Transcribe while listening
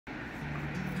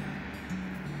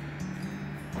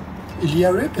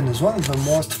Ilya Repin is one of the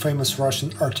most famous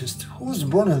Russian artists who was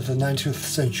born in the 19th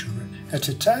century, at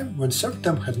a time when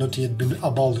serfdom had not yet been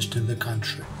abolished in the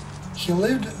country. He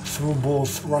lived through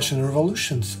both Russian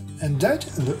revolutions and died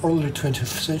in the early 20th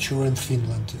century in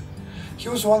Finland. He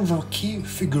was one of the key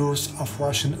figures of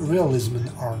Russian realism in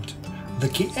art. The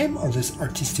key aim of this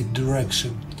artistic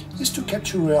direction is to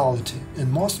capture reality in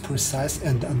most precise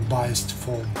and unbiased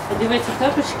form.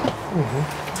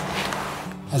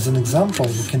 As an example,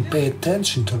 we can pay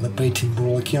attention to the painting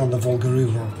Burlaki on the Volga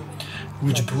River,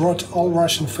 which brought all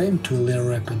Russian fame to Ilya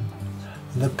Repin.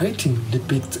 The painting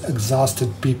depicts exhausted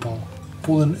people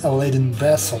pulling a laden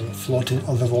vessel floating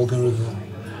on the Volga River.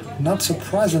 Not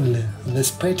surprisingly,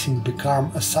 this painting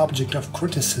became a subject of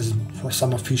criticism for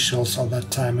some officials of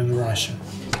that time in Russia.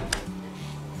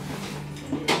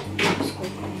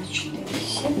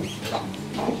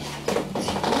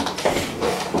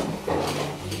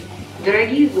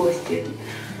 Дорогие гости,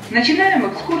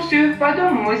 начинаем экскурсию по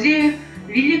дому-музею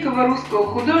великого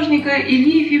русского художника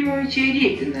Ильи Ефимовича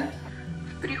Репина.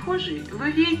 В прихожей вы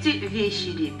видите вещи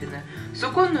Репина: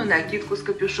 суконную накидку с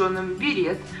капюшоном,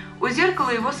 берет, у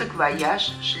зеркала его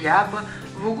саквояж, шляпа,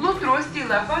 в углу трости и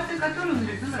лопаты, которой он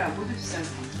любил работать в саду.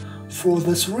 For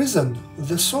this reason,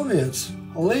 the Soviets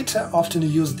later often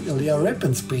used Ilya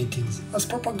Repin's paintings as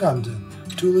propaganda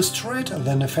to illustrate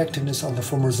the ineffectiveness of the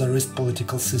former Tsarist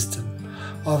political system.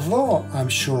 Although I'm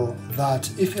sure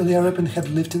that if Ilya Repin had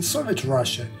lived in Soviet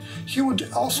Russia, he would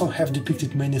also have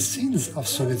depicted many scenes of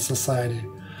Soviet society,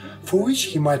 for which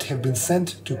he might have been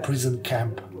sent to prison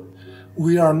camp.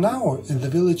 We are now in the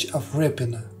village of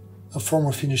Repina, a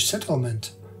former Finnish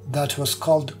settlement that was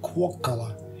called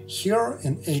Kwokkala. Here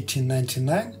in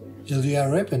 1899, Ilya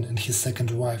Repin and his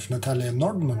second wife, Natalia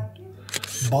Nordman,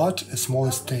 bought a small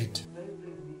estate.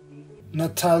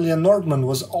 Natalia Nordman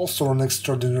was also an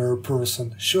extraordinary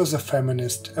person. She was a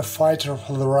feminist, a fighter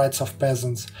for the rights of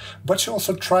peasants, but she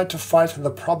also tried to fight the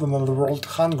problem of the world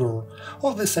hunger.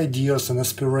 All these ideas and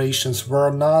aspirations were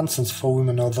nonsense for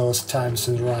women of those times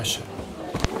in Russia.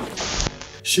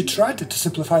 She tried to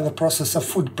simplify the process of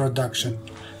food production,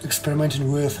 experimenting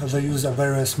with the use of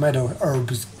various meadow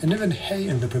herbs and even hay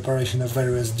in the preparation of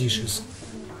various dishes.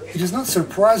 It is not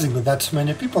surprising that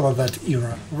many people of that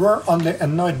era were only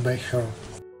annoyed by her.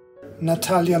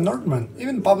 Natalia Nordman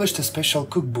even published a special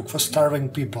cookbook for starving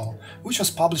people, which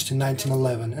was published in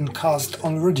 1911 and caused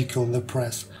on ridicule in the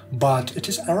press. But it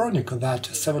is ironic that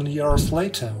 7 years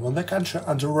later, when the country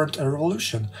underwent a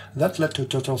revolution that led to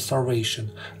total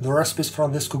starvation, the recipes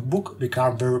from this cookbook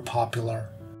became very popular.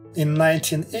 In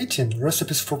 1918,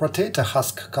 recipes for potato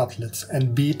husk cutlets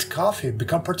and beet coffee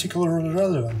became particularly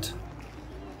relevant.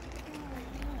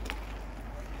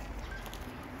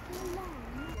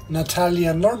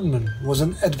 Natalia Nordman was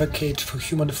an advocate for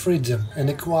human freedom and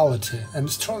equality and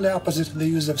strongly opposite the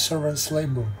use of servants'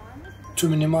 labor. To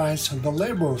minimize the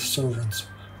labor of servants,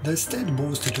 the estate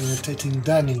boasted a rotating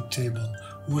dining table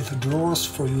with drawers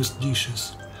for used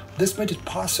dishes. This made it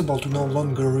possible to no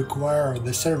longer require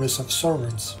the service of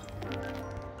servants.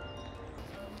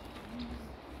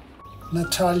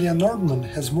 Natalia Nordman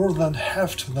has more than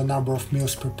halved the number of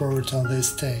meals prepared on the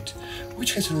estate,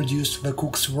 which has reduced the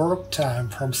cook's work time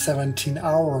from 17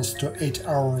 hours to 8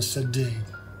 hours a day.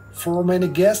 For many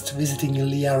guests visiting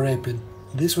Ilya Repin,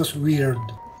 this was weird.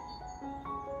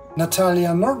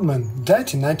 Natalia Nordman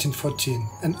died in 1914,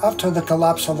 and after the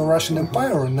collapse of the Russian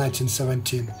Empire in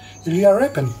 1917, Ilya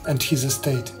Repin and his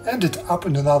estate ended up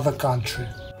in another country.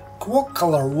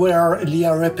 Kwokkala, where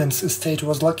Ilya Repin's estate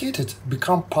was located,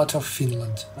 became part of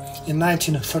Finland. In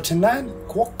 1939,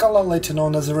 Kwokkala, later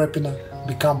known as Repina,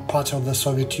 became part of the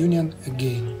Soviet Union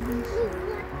again.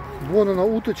 Вон она,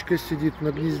 уточка сидит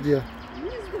на гнезде.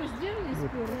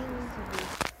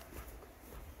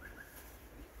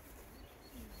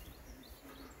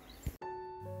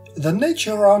 The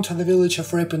nature around the village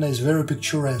of Repina is very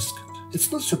picturesque.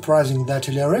 It's not surprising that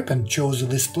Ilya Repin chose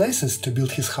these places to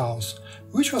build his house,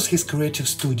 which was his creative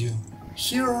studio.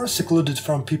 Here, secluded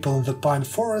from people in the pine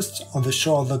forests on the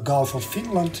shore of the Gulf of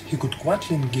Finland, he could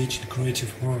quietly engage in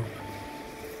creative work.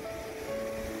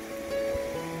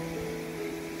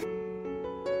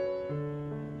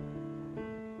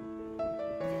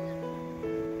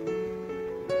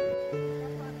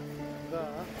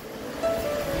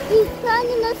 И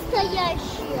сани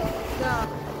настоящие. Да.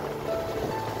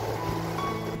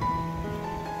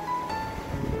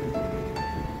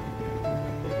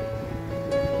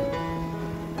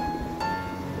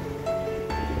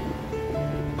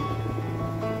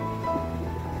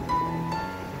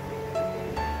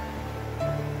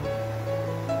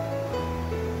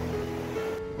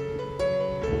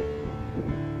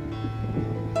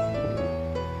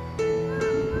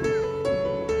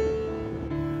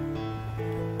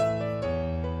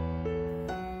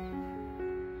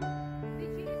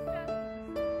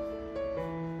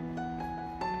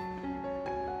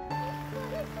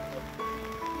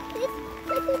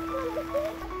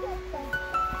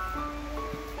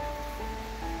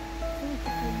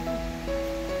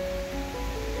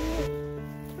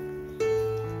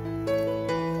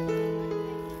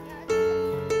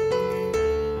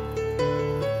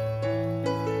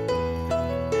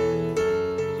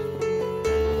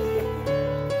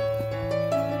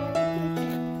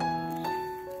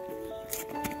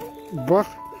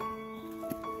 Бах.